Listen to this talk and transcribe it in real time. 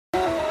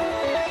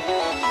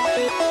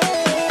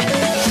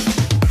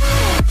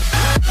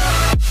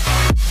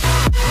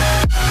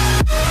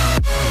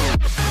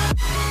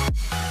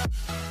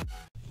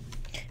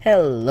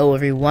Hello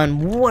everyone,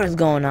 what is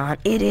going on?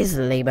 It is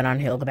Laban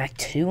here. Welcome back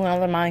to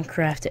another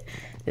Minecraft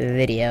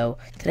video.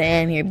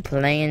 Today I'm here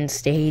playing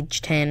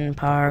stage 10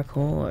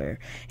 parkour.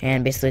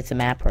 And basically it's a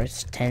map where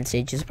it's 10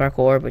 stages of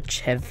parkour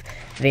which have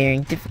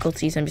varying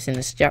difficulties. I'm just going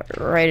to start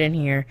right in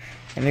here.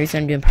 And the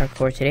reason I'm doing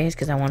parkour today is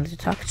because I wanted to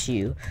talk to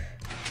you,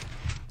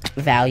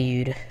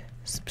 valued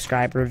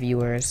subscriber,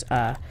 viewers,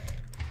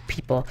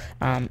 people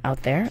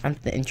out there on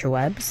the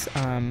interwebs.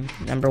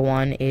 Number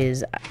one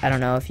is, I don't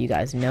know if you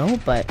guys know,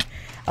 but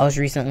I was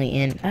recently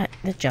in, that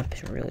jump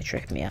really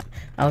tricked me up.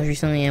 I was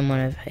recently in one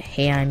of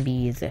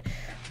HeyImBee's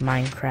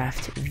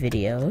Minecraft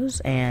videos,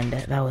 and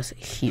that was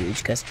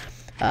huge, because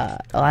a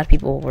lot of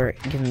people were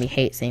giving me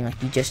hate, saying,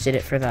 like, you just did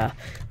it for the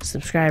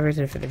subscribers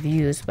or for the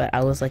views, but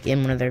I was, like,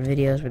 in one of their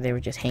videos where they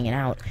were just hanging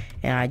out,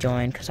 and I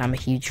joined, because I'm a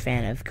huge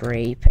fan of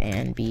Grape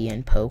and Bee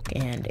and Poke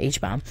and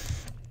H-Bomb.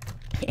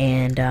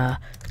 And I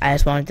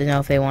just wanted to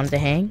know if they wanted to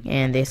hang,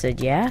 and they said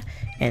yeah,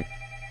 and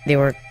they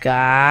were,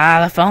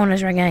 the phone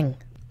is ringing.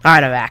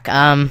 Alright, I'm back.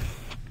 That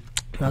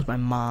was my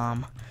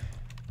mom.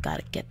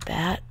 Gotta get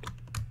that.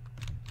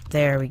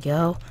 There we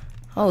go.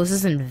 Oh, this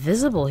is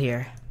invisible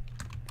here.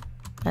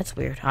 That's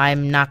weird.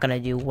 I'm not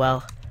gonna do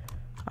well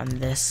on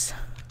this.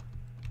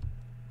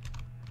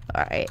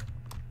 Alright.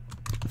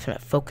 I'm gonna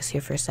focus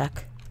here for a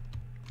sec.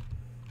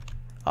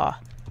 Oh,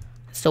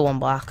 still one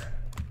block.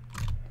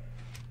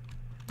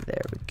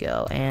 There we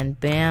go, and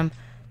bam,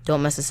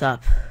 don't mess this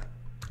up.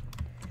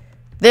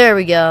 There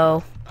we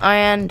go,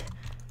 and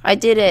I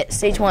did it,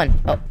 stage 1.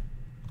 Oh,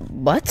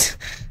 what?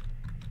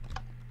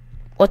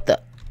 What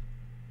the?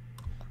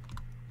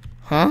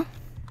 Huh?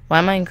 Why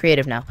am I in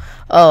creative now?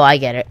 Oh, I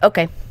get it.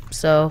 Okay,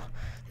 so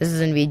this is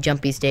gonna be a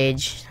jumpy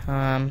stage.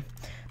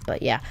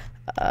 But yeah.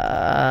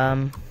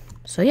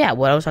 So yeah,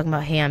 what I was talking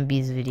about,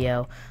 HeyImBee's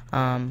video.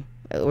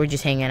 We're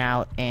just hanging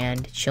out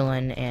and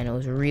chilling, and it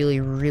was really,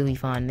 really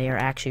fun. They are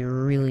actually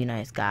really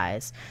nice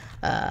guys.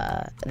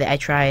 I've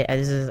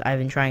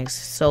been trying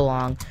so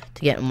long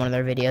to get in one of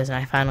their videos, and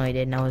I finally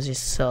did, and I was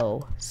just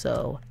so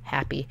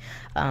happy.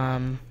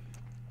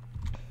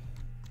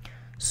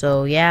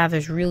 So yeah,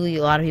 there's really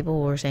a lot of people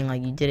who were saying,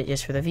 like, you did it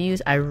just for the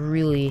views. I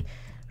really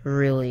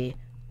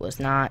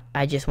was not.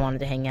 I just wanted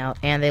to hang out,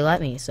 and they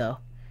let me, so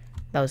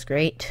that was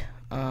great.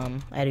 I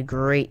had a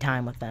great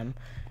time with them.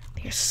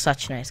 They're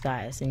such nice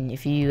guys, and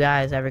if you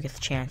guys ever get the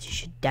chance, you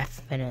should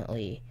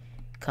definitely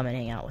come and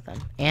hang out with them.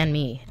 And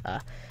me.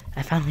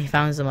 I finally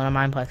found someone on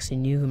Mineplex who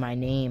knew my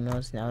name.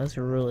 That was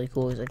really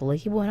cool. He's like,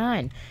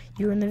 Lakey9,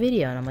 you were in the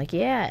video, and I'm like,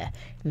 yeah.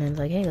 And then he's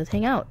like, hey, let's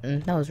hang out,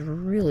 and that was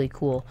really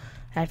cool.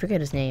 I forget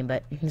his name,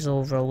 but he's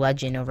over a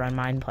legend over on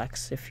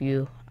Mineplex. If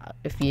you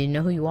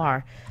know who you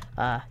are,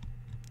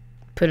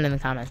 put it in the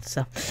comments.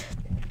 So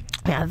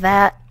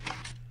yeah,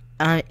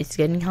 it's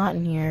getting hot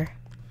in here.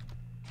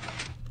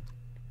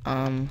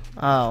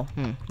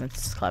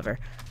 That's clever.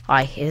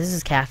 This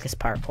is cactus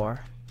parkour.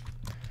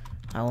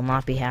 I will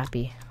not be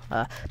happy.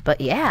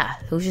 But yeah,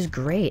 it was just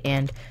great,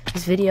 and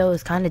this video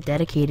is kind of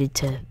dedicated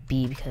to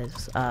Bee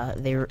because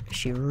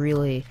she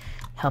really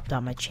helped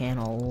out my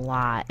channel a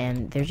lot,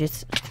 and they're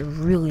just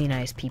really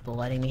nice people,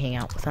 letting me hang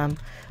out with them.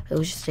 It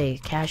was just a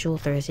casual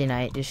Thursday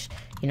night, just,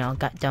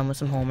 got done with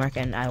some homework,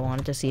 and I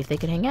wanted to see if they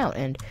could hang out,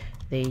 and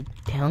they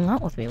hung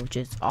out with me, which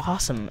is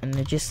awesome, and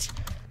they're just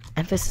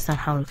emphasis on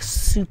how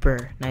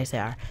super nice they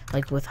are.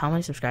 Like, with how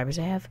many subscribers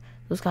I have,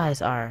 those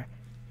guys are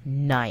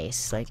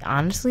nice. Like,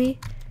 honestly,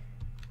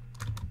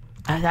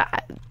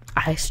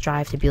 I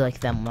strive to be like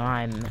them when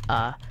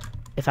I'm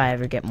if I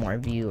ever get more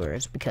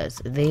viewers,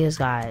 because these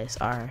guys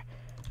are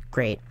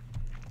great.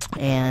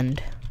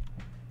 And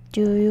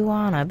do you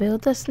wanna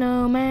build a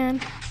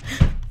snowman?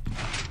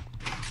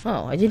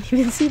 Oh, I didn't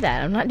even see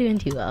that. I'm not doing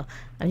too well.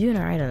 I'm doing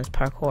alright on this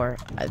parkour,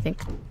 I think.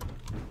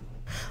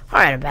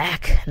 Alright, I'm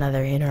back.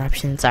 Another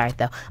interruption. Sorry,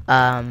 though.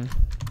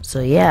 So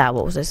yeah,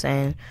 what was I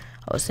saying?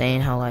 I was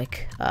saying how,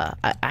 like,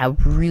 I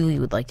really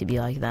would like to be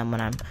like them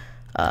when I'm,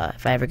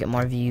 if I ever get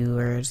more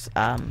viewers.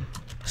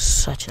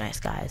 Such nice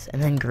guys.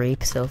 And then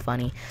Grape, so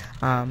funny.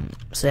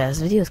 So yeah, this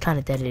video is kind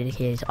of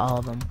dedicated to all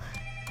of them.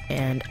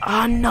 And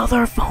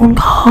another phone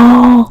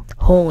call!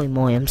 Holy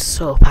moly, I'm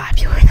so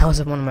popular. That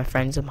was one of my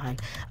friends of mine.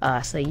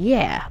 So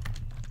yeah,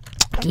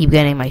 keep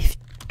getting my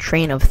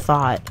train of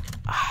thought.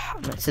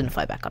 I'm gonna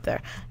fly back up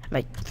there.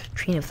 My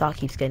train of thought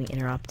keeps getting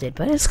interrupted,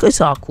 but it's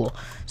all cool.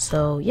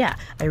 So yeah,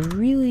 I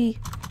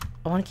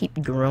want to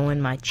keep growing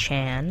my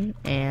chan,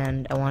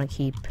 and I want to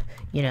keep,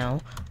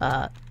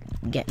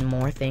 getting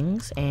more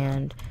things.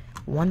 And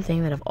one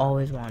thing that I've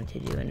always wanted to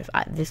do, and if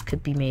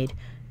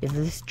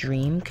this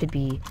dream could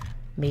be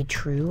made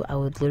true, I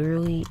would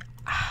literally,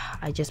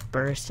 I just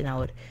burst, and I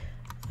would.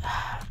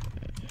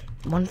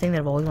 One thing that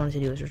I've always wanted to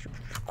do is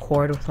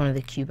record with one of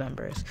the Q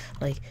members.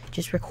 Like,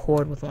 just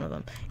record with one of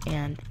them,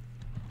 and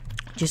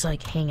just,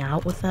 like, hang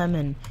out with them,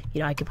 and,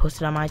 I could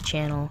post it on my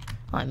channel.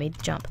 Oh, I made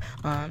the jump.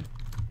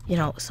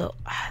 So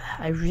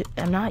I'm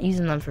not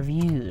using them for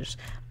views.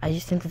 I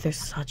just think that they're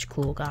such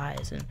cool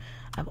guys, and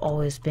I've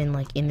always been,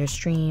 like, in their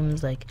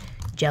streams, like,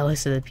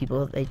 jealous of the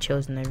people that they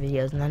chose in their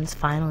videos, and then it's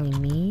finally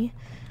me.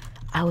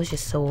 I was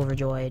just so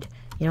overjoyed.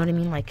 You know what I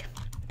mean? Like,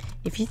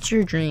 if it's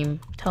your dream,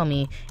 tell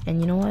me.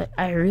 And you know what?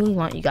 I really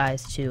want you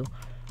guys to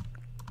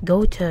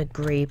go to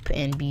Grape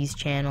and Bee's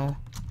channel,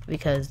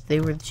 because they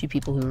were the two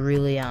people who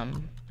really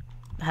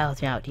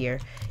helped me out here,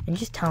 and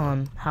just tell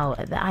them how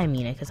I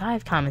mean it, because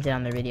I've commented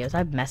on their videos,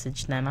 I've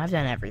messaged them, I've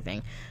done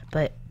everything.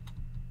 But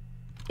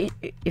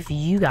if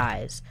you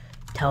guys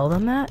tell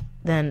them that,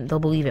 then they'll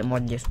believe it more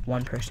than just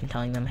one person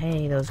telling them,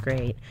 hey, that was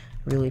great,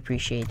 really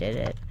appreciated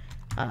it.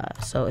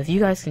 So if you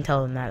guys can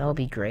tell them that, that'll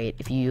be great.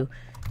 And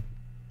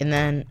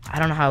then I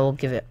don't know how I will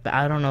give it, but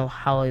I don't know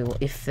how I will,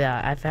 if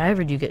I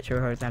ever do get to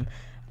record them,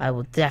 I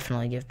will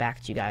definitely give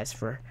back to you guys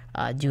for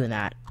doing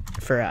that,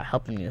 for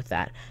helping me with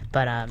that.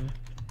 But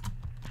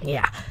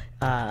yeah,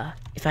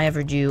 if I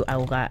ever do, I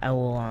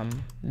will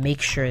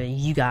make sure that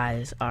you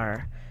guys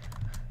are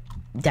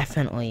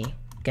definitely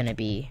gonna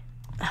be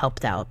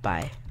helped out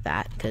by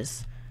that,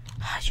 because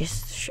I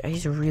just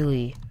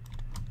really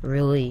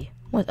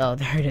what? Oh,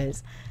 there it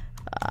is.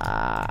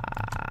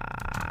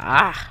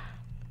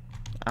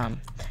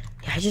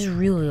 Yeah, I just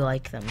really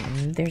like them.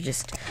 They're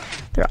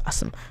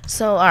awesome.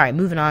 So, alright,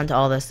 moving on to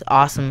all this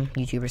awesome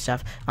YouTuber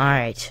stuff.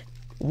 Alright,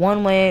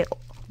 one way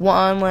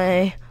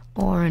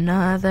or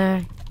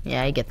another.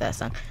 Yeah, I get that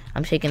song.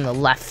 I'm taking the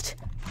left,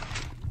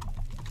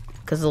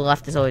 because the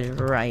left is always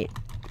right.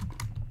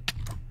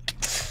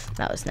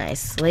 That was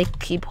nice.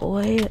 Lakey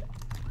boy.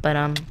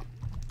 But,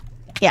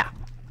 yeah.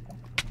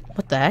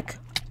 What the heck?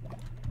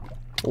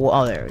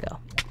 Oh, there we go.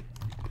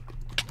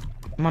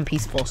 I'm on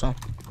peaceful, so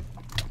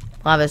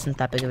lava isn't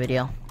that big of a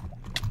deal.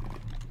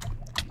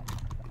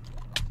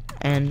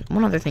 And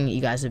one other thing that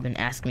you guys have been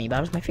asking me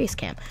about is my face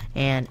cam.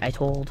 And I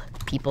told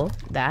people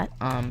that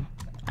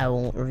I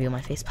will reveal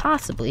my face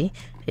possibly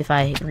if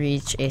I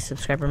reach a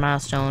subscriber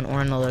milestone,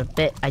 or in a little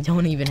bit. I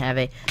don't even have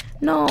a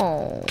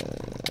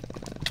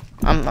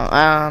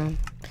yeah,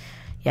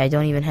 I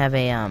don't even have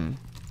a I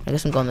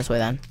guess I'm going this way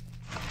then.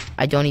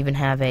 I don't even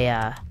have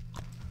a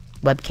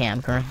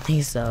webcam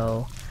currently,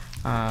 so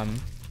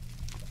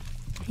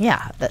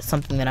yeah, that's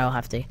something that I'll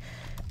have to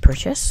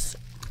purchase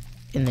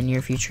in the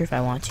near future if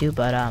I want to.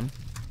 But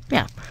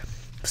yeah.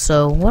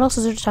 So what else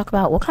is there to talk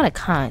about? What kind of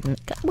content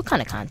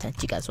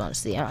do you guys want to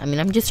see? I mean,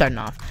 I'm just starting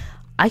off.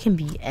 I can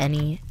be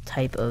any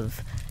type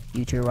of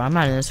YouTuber. I'm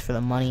not in this for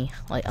the money,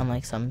 like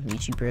unlike some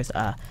YouTubers.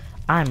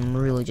 I'm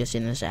really just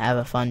in this to have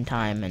a fun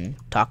time and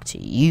talk to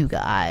you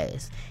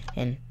guys.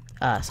 And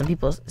some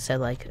people said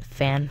like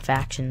fan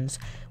factions,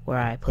 where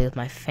I play with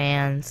my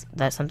fans.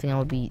 That's something I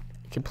would be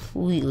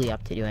completely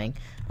up to doing.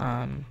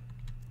 I'm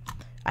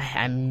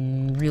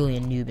really a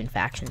noob in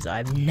factions, so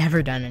I've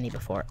never done any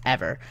before,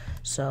 ever.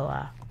 So,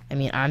 I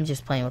mean, I'm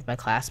just playing with my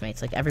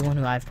classmates. Like, everyone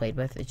who I've played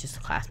with is just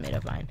a classmate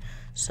of mine.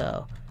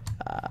 So,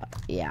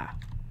 yeah.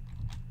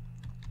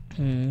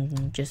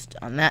 Just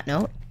on that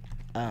note,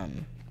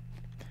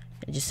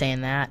 just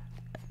saying that,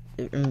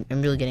 I'm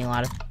really getting a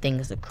lot of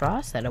things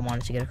across that I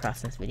wanted to get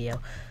across in this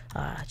video.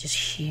 Just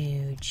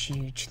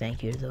huge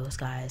thank you to those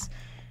guys.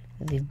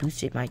 They've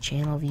boosted my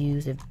channel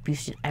views, they've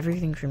boosted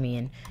everything for me,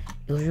 and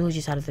it was really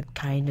just out of the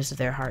kindness of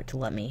their heart to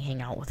let me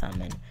hang out with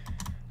them. And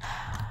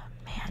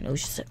man, it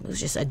was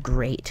just a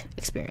great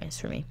experience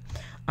for me.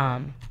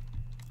 And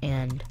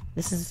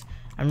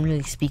I'm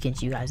really speaking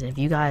to you guys, and if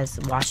you guys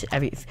watch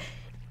it,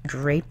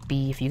 Grape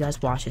B, if you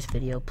guys watch this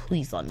video,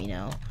 please let me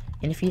know.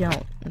 And if you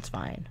don't, it's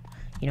fine.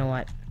 You know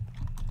what?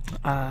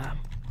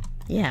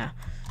 Yeah.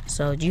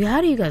 So,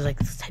 how do you guys like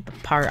this type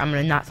of part?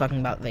 I'm not talking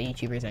about the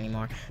YouTubers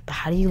anymore, but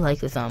how do you like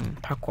this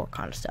parkour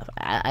kind of stuff?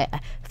 I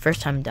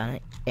first time done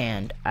it,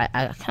 and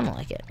I kind of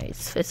like it.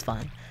 It's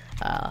fun.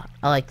 I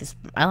like this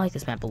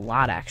map a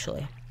lot,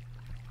 actually.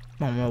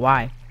 I don't know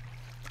why.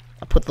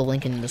 I'll put the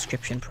link in the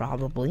description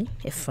probably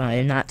if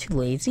I'm not too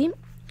lazy.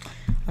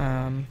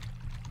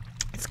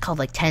 It's called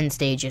like 10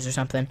 stages or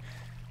something.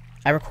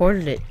 I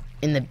recorded it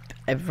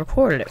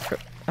for.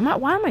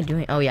 Why am I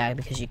doing? Oh yeah,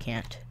 because you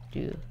can't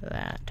do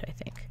that, I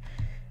think.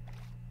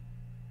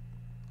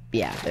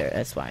 Yeah,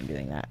 that's why I'm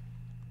doing that.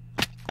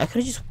 I could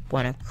have just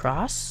went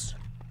across.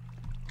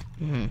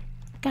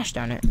 Gosh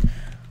darn it.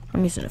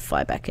 I'm using to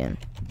fly back in,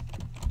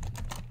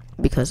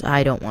 because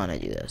I don't want to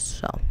do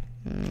this, so.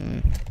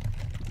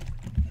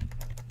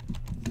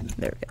 There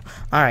we go.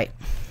 Alright.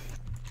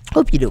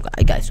 Hope you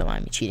guys don't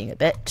mind me cheating a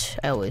bit.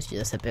 I always do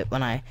this a bit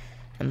when I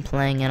am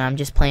playing, and I'm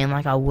just playing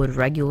like I would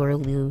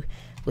regularly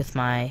with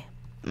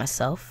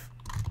myself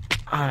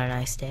on a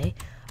nice day.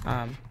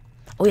 Oh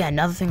yeah,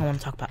 another thing I want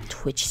to talk about: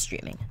 Twitch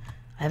streaming.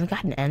 I haven't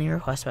gotten any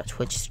requests about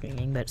Twitch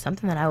streaming, but it's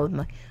something that I would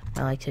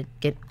like to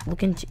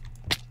look into.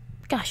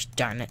 Gosh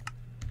darn it!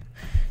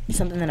 It's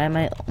something that I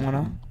might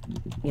wanna,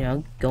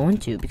 go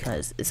into,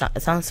 because it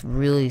sounds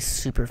really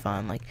super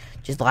fun. Like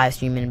just live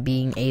streaming and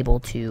being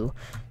able to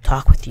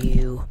talk with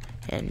you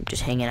and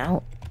just hanging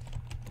out.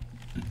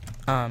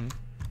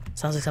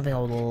 Sounds like something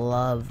I would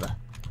love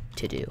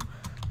to do.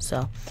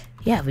 So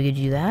yeah, if we could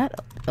do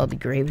that, that'll be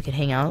great. We could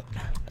hang out,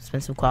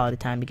 spend some quality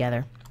time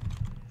together,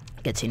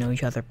 get to know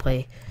each other,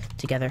 play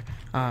together.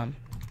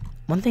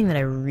 One thing that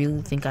I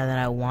really think that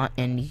I want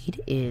and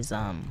need is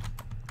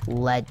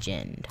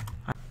legend.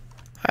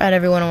 Alright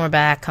everyone, we're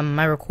back.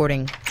 My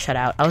recording shut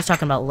out. I was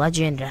talking about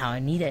legend and how I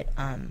need it.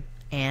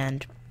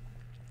 And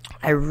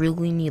I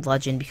really need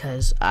legend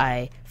because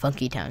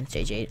Funky Town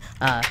Stage 8.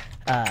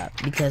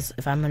 Because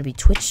if I'm gonna be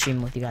Twitch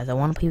streaming with you guys, I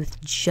want to play with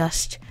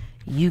just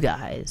you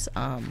guys.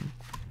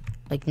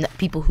 Like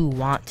people who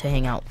want to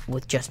hang out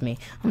with just me.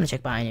 I'm gonna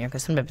check behind here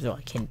because sometimes they're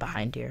like hidden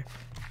behind here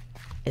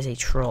is a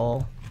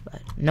troll,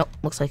 but nope,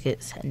 looks like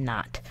it's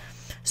not.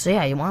 So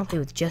yeah, you want to play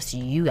with just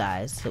you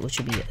guys, which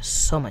would be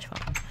so much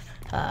fun.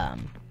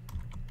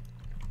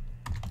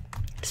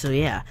 So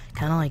yeah,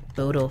 kind of like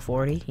Bodo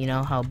 40. You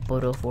know how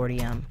Bodo 40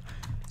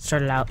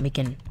 started out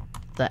making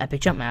the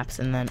epic jump maps,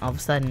 and then all of a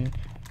sudden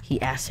he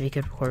asked if he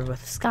could record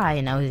with Sky,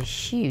 and now he's a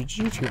huge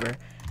YouTuber.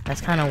 That's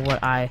kind of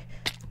what I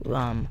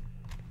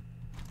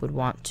would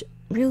want to.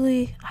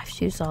 Really, I have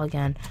to saw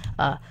again.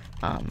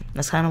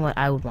 That's kind of what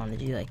I would want to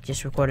do, like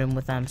just recording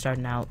with them,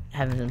 starting out,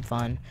 having some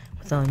fun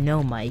with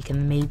no mic,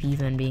 and maybe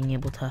even being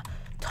able to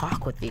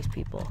talk with these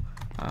people.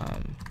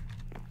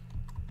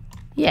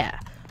 Yeah.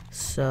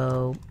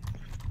 So,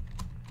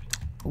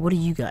 what do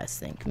you guys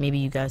think? Maybe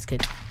you guys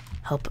could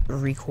help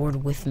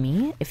record with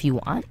me if you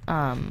want.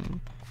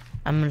 I'm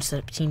gonna set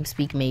up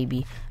TeamSpeak,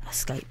 maybe a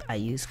Skype I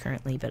use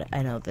currently, but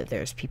I know that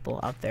there's people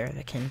out there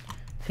that can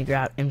figure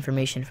out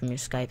information from your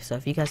Skype. So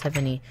if you guys have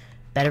any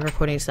better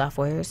recording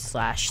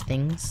softwares /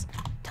 things,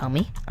 tell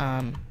me.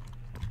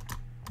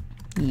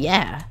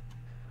 Yeah.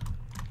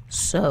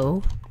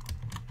 So,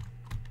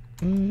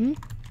 you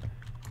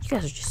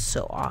guys are just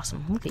so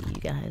awesome. Look at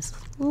you guys.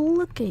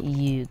 Look at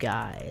you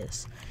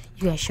guys.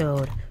 You guys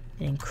showed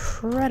an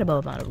incredible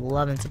amount of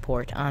love and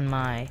support on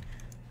my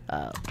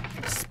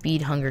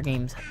Speed Hunger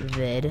Games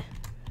vid.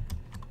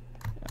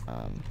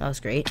 That was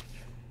great.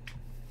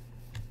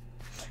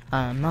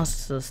 That was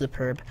so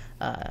superb.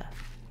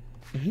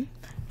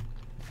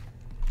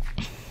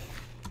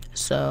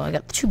 So I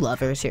got the 2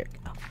 lovers here,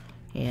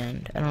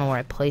 and I don't know where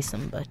I place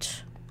them,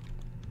 but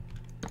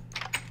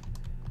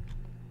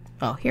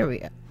oh, here we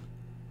go.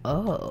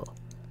 Oh,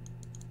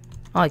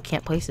 I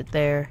can't place it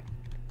there.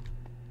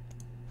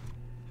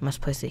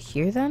 Must place it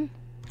here then.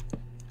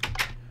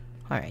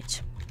 All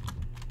right.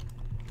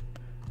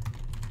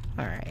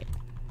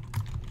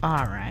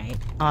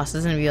 Oh, so this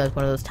is gonna be like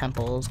one of those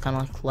temples, kind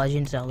of like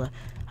Legend of Zelda.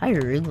 I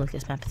really like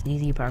this map. It's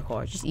easy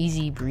parkour, just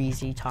easy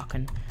breezy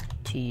talking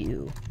to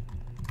you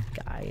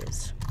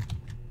guys.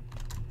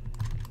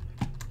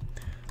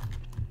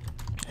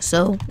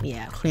 So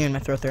yeah, clearing my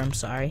throat there. I'm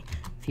sorry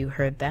if you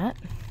heard that.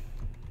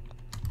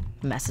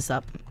 Mess this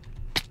up.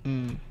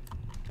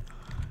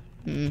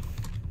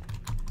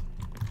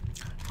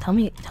 Tell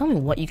me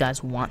what you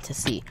guys want to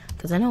see,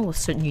 because I know with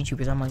certain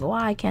YouTubers I'm like,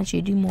 why can't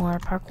you do more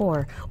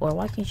parkour, or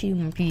why can't you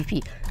do more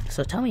PvP?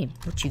 So tell me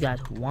what you guys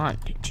want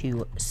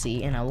to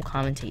see, and I will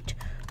commentate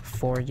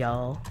for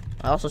y'all.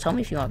 Also tell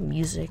me if you want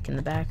music in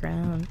the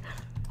background.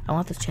 I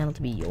want this channel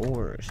to be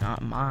yours,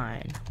 not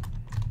mine.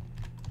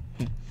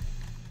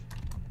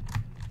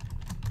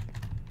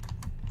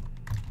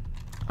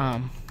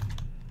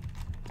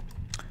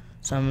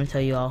 So I'm gonna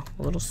tell you all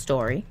a little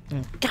story.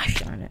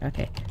 Gosh darn it.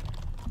 Okay.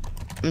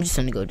 I'm just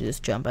gonna go do this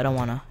jump. I don't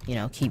wanna,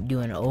 keep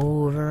doing it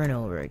over and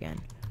over again.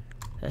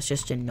 That's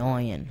just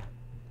annoying.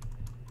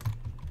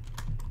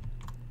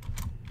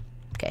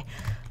 Okay.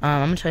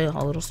 I'm gonna tell you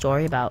a little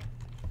story about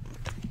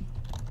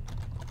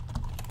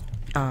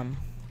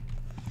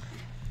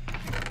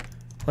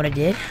what I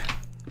did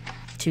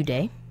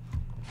today.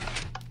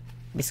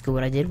 Basically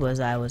what I did was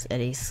I was at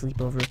a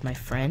sleepover with my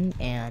friend,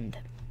 and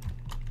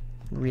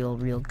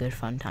real good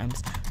fun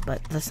times.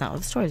 But that's not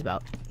what the story's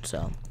about.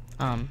 So,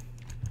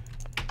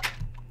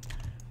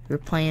 we're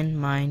playing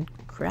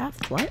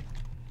Minecraft. What?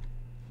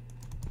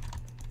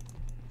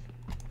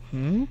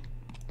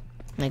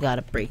 I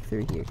gotta break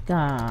through here.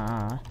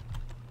 Gah.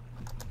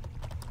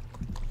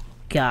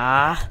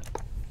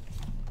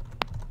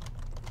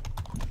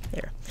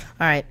 There.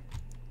 Alright.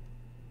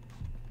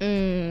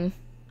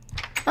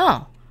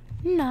 Oh.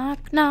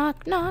 Knock,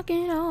 knock,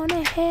 knocking on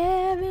the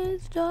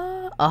heaven's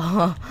door.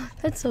 Oh,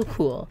 that's so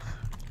cool.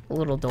 A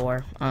little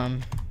door.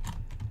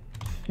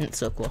 It's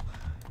so cool.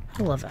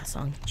 I love that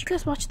song. Did you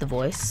guys watch The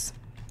Voice?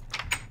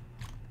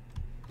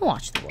 I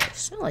watched The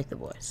Voice. I like The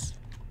Voice.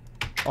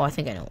 Oh, I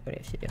think I know what I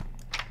have to do.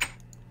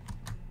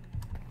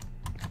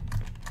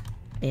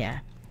 Yeah.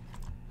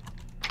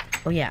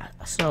 Oh yeah.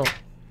 So,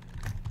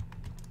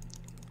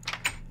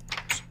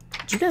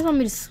 do you guys want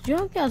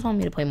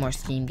me to play more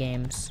Steam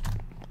games?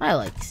 I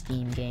like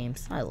Steam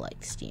games. I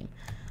like Steam.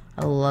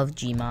 I love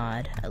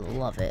Gmod. I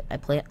love it. I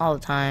play it all the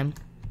time.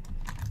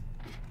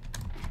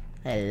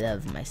 I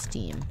love my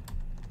Steam.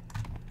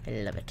 I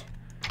love it.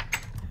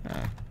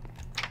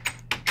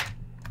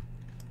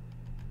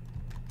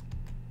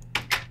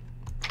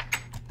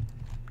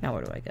 Now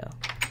where do I go?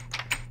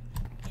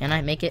 Can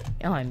I make it?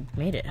 Oh, I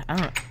made it. I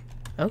don't know.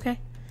 Okay.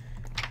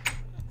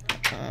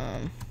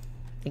 I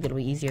think it'll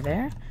be easier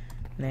there.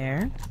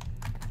 There.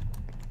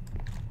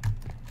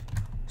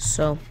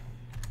 So,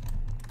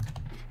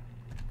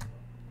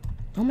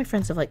 all my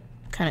friends have like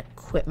kind of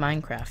quit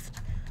Minecraft.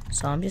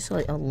 So I'm just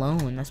like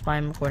alone. That's why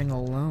I'm recording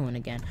alone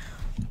again.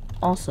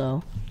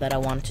 Also, that I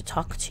wanted to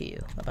talk to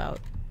you about,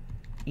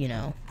 you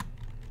know,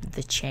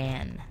 the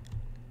Chan.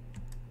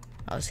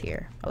 I was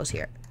here. Let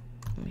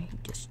me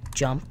just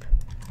jump.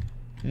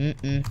 There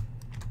we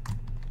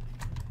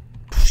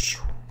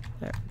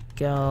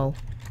go.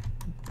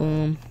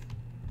 Boom.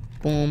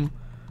 Boom.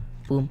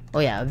 Boom. Oh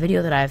yeah, a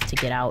video that I have to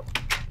get out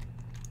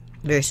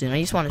very soon. I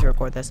just wanted to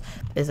record this.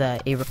 Is a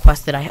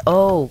request that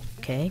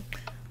okay.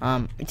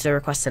 It's a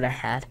request that I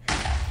had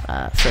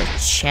for a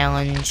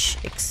challenge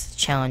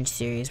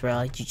series where I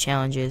like do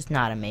challenges,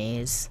 not a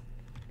maze.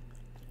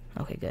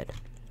 Okay, good.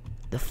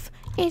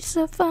 It's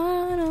the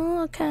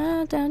final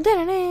countdown.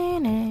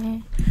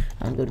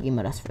 I'm going to give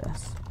my best for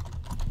this.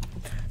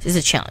 This is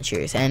a challenge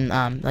series, and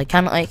like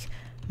kind of like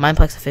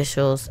Mineplex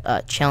officials,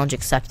 challenge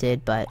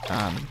accepted, but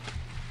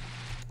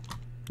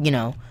you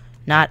know,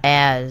 not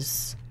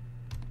as.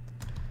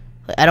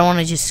 I don't want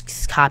to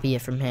just copy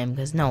it from him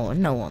because no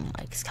one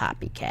likes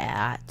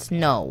copycats.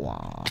 No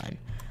one.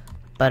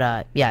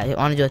 But yeah, I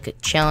want to do like a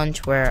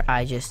challenge where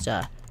I just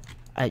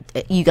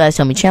you guys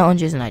tell me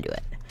challenges and I do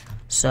it.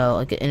 So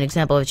like an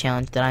example of a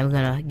challenge that I'm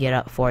gonna get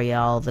up for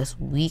y'all this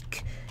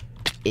week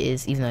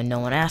is, even though no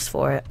one asked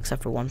for it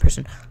except for one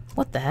person.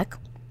 What the heck?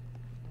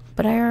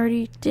 But I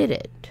already did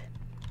it.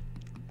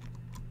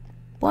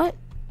 What?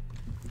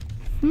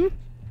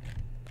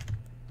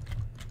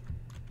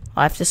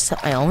 I have to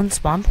set my own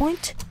spawn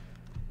point?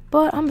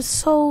 But I'm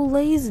so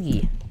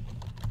lazy.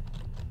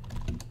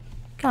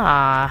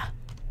 I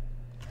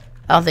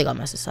don't think I'll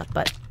mess this up,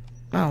 but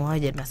oh, I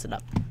did mess it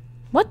up.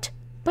 What?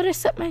 But I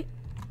set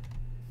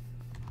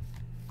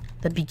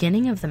the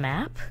beginning of the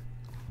map?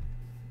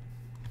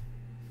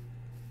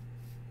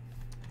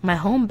 My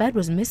home bed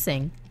was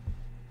missing.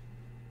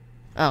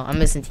 Oh, I'm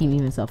missing Team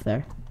myself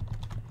there.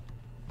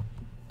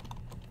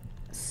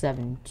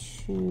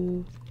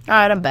 7-2.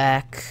 Alright, I'm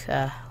back.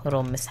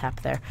 Little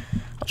mishap there.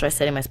 I'll try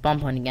setting my spawn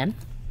point again.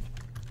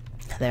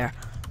 There.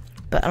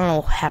 But I don't know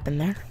what happened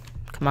there.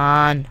 Come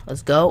on,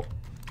 let's go.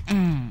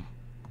 Oh,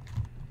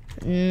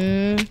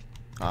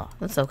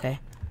 that's okay.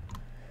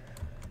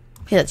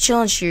 Yeah, the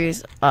challenge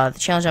series, the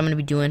challenge I'm going to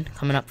be doing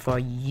coming up for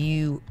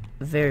you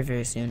very,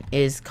 very soon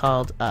is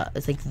called,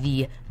 it's like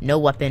the no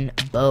weapon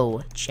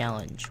bow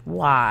challenge.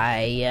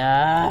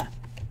 Why?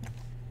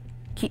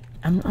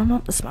 I'm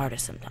not the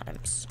smartest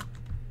sometimes.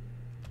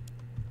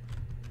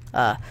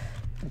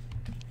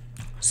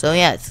 So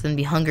yeah, it's gonna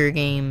be Hunger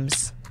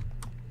Games.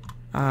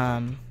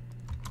 I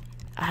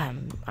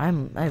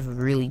have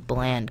really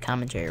bland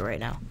commentary right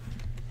now.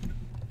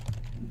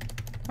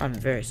 I'm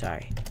very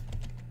sorry.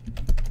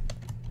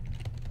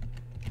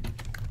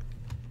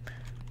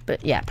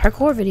 But yeah,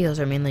 parkour videos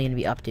are mainly gonna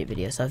be update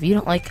videos. So if you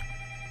don't like,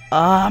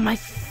 my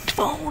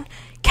phone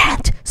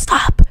can't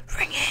stop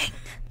ringing.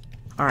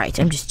 All right,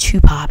 I'm just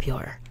too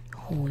popular.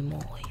 Holy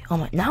moly! Oh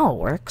my, now it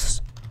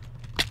works.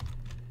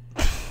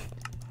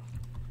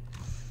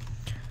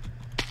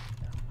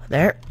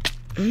 There.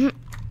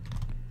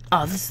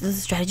 Oh, this is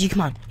a strategy.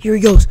 Come on. Here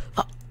he goes.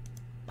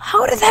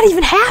 How did that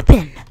even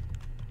happen?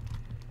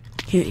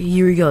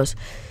 Here he goes.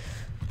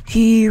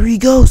 Here he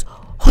goes.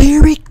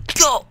 Here we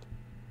go.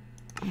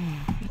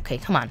 Okay,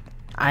 come on.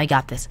 I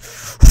got this.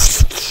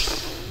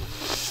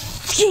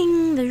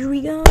 There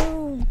we go.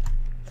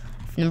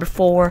 Number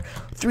 4,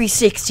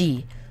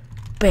 360.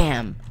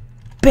 Bam.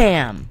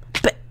 Bam.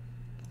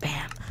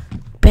 Bam.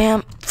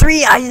 Bam.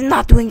 3. I'm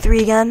not doing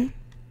 3 again.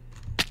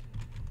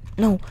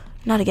 No,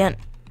 not again.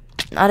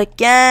 Not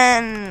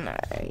again.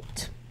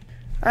 Alright.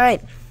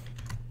 Alright.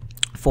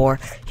 4.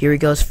 Here he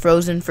goes.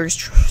 Frozen.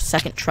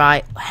 Second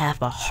try.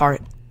 Half a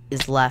heart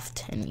is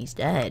left. And he's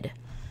dead.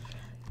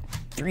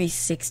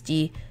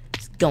 360.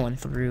 He's going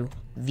through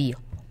the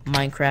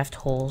Minecraft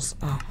holes.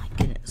 Oh my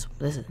goodness.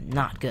 This is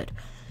not good.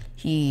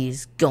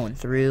 He's going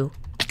through.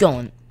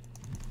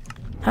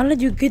 How did I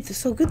do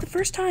so good the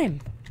first time?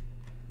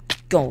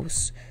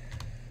 Goes.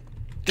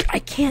 I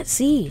can't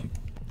see.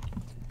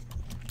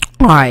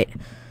 Alright.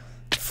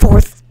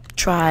 4th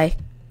try.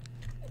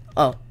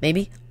 Oh,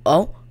 maybe?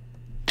 Oh.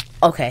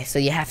 Okay, so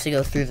you have to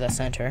go through the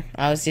center.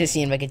 I was just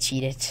seeing if I could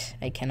cheat it.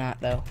 I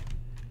cannot, though.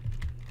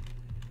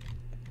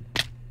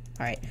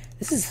 Alright.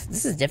 This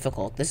is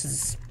difficult. This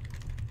is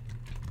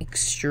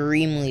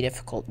extremely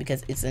difficult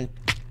because it's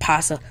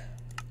impossible.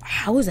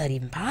 How is that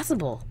even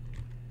possible?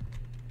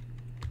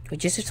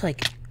 Just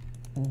like,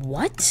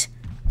 what?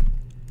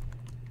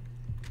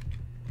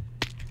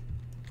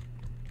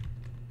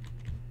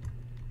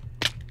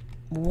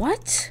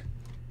 What?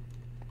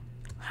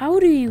 How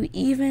do you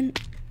even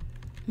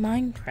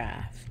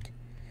Minecraft?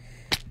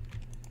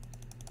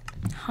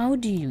 How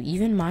do you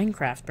even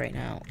Minecraft right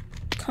now?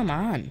 Come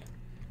on.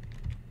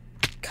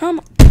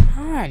 Come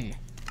on.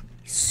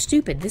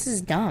 Stupid. This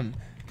is dumb.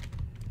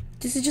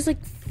 This is just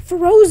like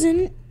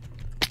frozen.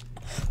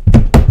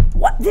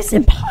 What? This is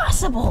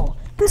impossible.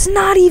 This is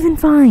not even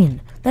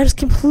fine. That is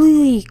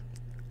completely.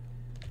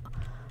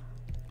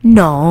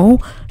 No.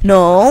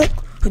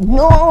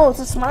 It's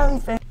a smiley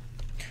face.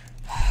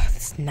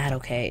 This is not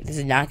okay. This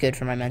is not good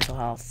for my mental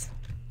health.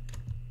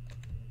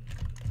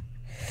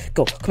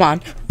 Go. Come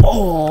on.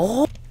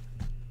 Oh.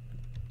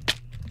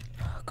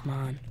 Come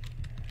on.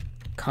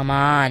 Come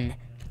on.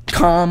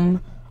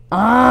 Come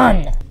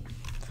on.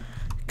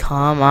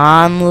 Come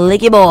on,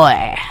 Licky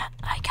boy.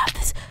 I got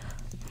this.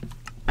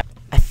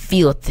 I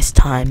feel it this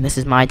time. This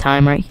is my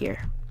time right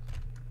here.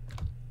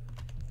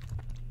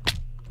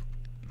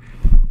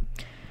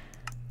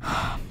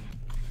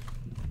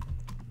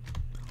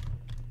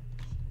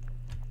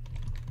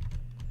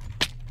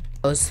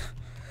 Oh,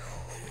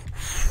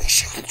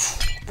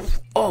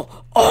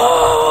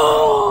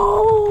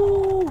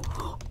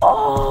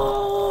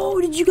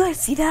 did you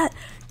guys see that?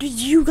 Did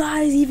you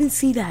guys even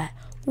see that?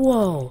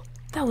 Whoa,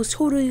 that was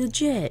totally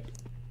legit.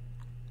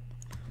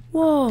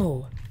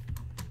 Whoa,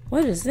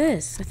 what is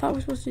this? I thought we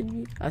were supposed to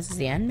be, this is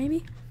the end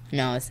maybe?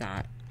 No, it's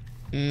not.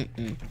 No,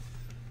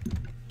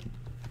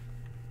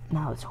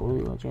 it's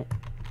totally legit.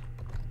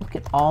 Look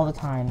at all the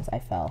times I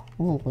fell.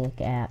 Look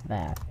at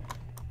that.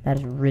 That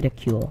is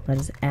ridicule. That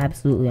is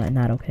absolutely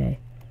not okay.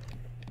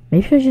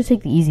 Maybe I should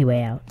take the easy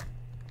way out.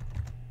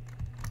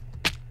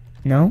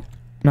 No?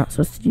 Not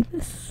supposed to do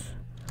this.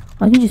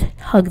 I can just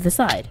hug the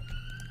side.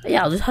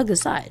 Yeah, I'll just hug the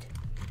side.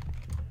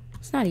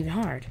 It's not even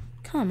hard.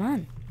 Come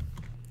on.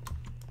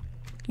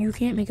 You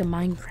can't make a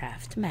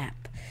Minecraft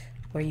map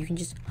where you can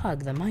just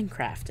hug the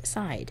Minecraft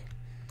side.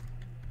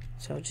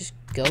 So just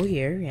go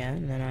here, yeah,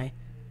 and then I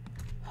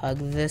hug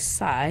this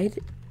side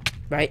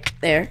right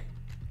there.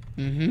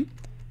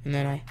 And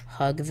then I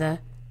hug the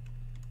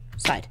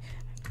side.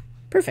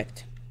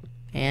 Perfect.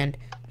 And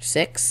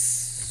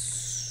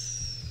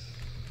 6.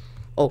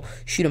 Oh,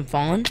 shoot, I'm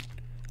falling.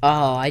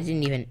 Oh, I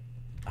didn't even.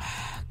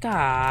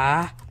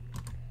 Gah. I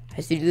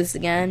have to do this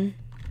again.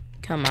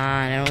 Come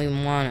on, I don't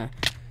even wanna.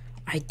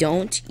 I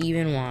don't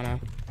even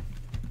wanna.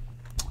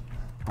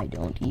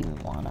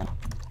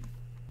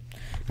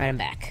 Right, I'm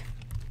back.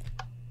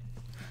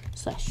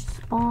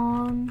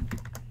 /spawn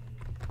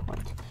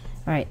point.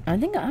 Alright, I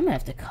think I'm gonna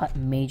have to cut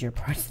major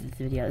parts of this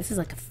video. This is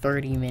like a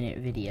 30-minute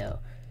video.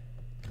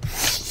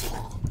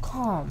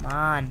 Come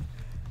on.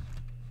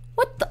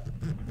 What the?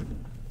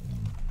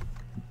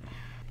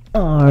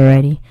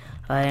 Alrighty.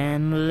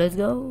 And let's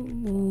go.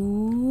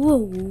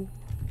 Whoa.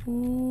 I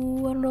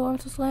don't know where I'm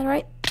supposed to land,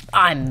 right?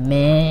 I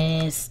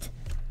missed.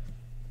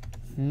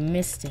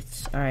 Missed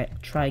it.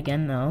 Alright, try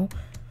again though.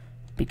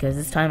 Because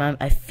this time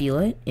I feel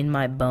it in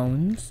my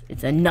bones.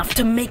 It's enough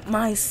to make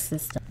my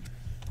system.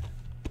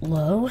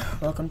 Hello,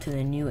 welcome to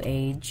the new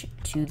age,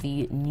 to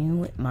the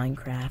new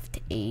Minecraft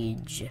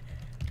age.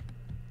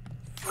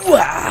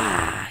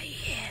 Wow,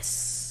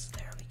 yes,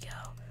 there we go.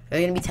 There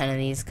are gonna be 10 of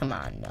these. Come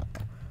on, no,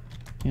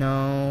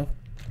 no.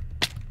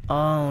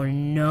 Oh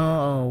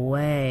no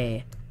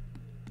way.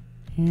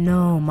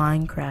 No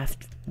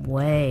Minecraft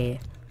way.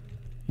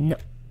 No.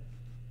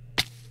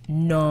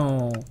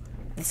 No.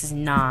 This is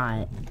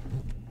not.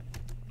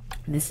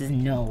 This is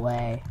no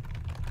way.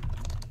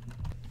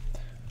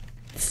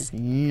 This is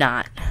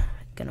not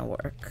gonna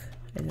work.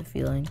 I have a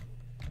feeling.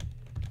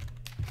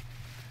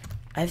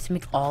 I have to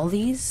make all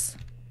these?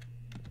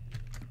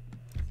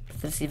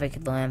 Let's see if I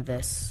could land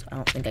this. I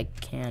don't think I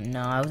can.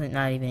 No, I wasn't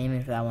not even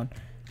aiming for that one.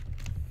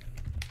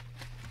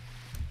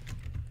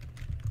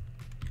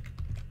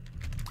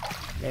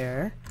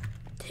 There.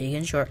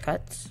 Taking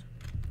shortcuts.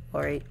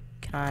 Alright,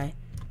 can I?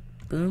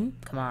 Boom.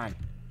 Come on.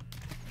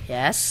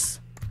 Yes.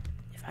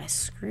 If I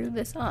screw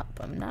this up,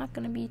 I'm not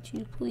gonna be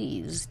too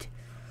pleased.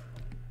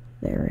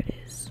 There it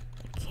is.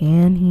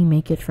 Can he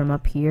make it from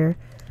up here?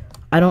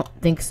 I don't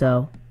think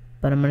so,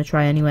 but I'm gonna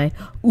try anyway.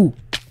 Ooh,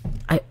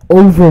 I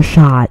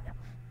overshot.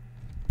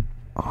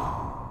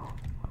 Oh.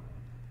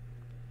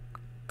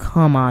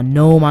 Come on,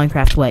 no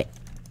Minecraft way.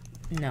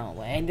 No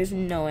way. There's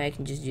no way I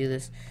can just do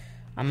this.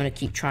 I'm gonna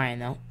keep trying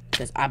though,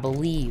 because I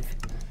believe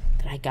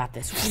that I got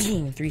this.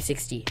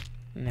 360.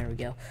 And there we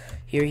go.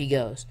 Here he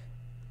goes.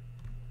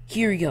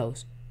 Here he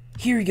goes.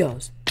 Here he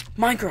goes.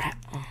 Minecraft.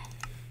 Oh.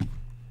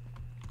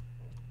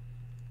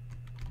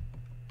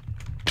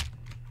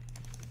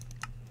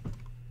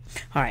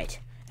 Alright.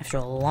 After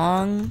a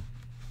long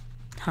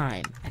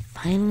time, I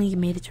finally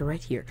made it to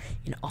right here.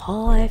 And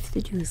all I have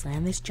to do is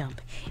land this jump.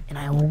 And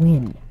I will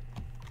win.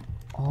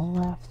 All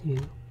I have to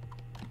do.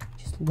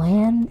 Just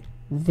land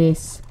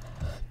this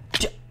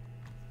jump.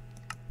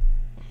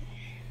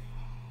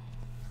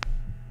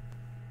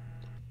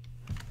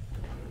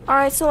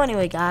 Alright, so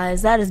anyway,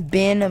 guys, that has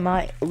been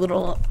my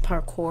little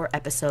parkour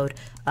episode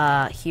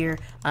here.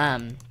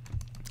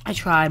 I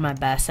tried my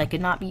best. I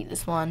could not beat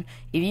this one.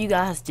 If you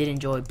guys did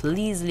enjoy,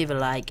 please leave a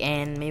like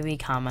and maybe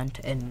comment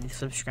and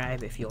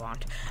subscribe if you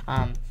want.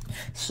 And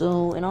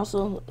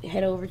also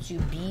head over to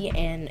Bee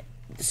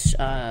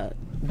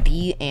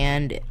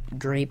and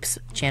Grape's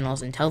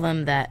channels and tell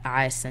them that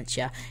I sent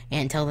ya,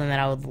 and tell them that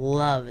I would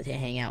love to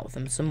hang out with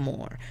them some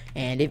more.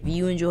 And if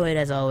you enjoyed,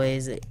 as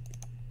always,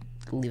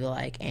 leave a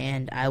like,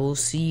 and I will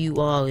see you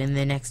all in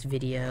the next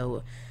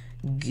video.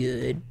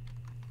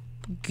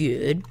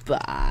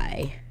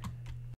 Goodbye.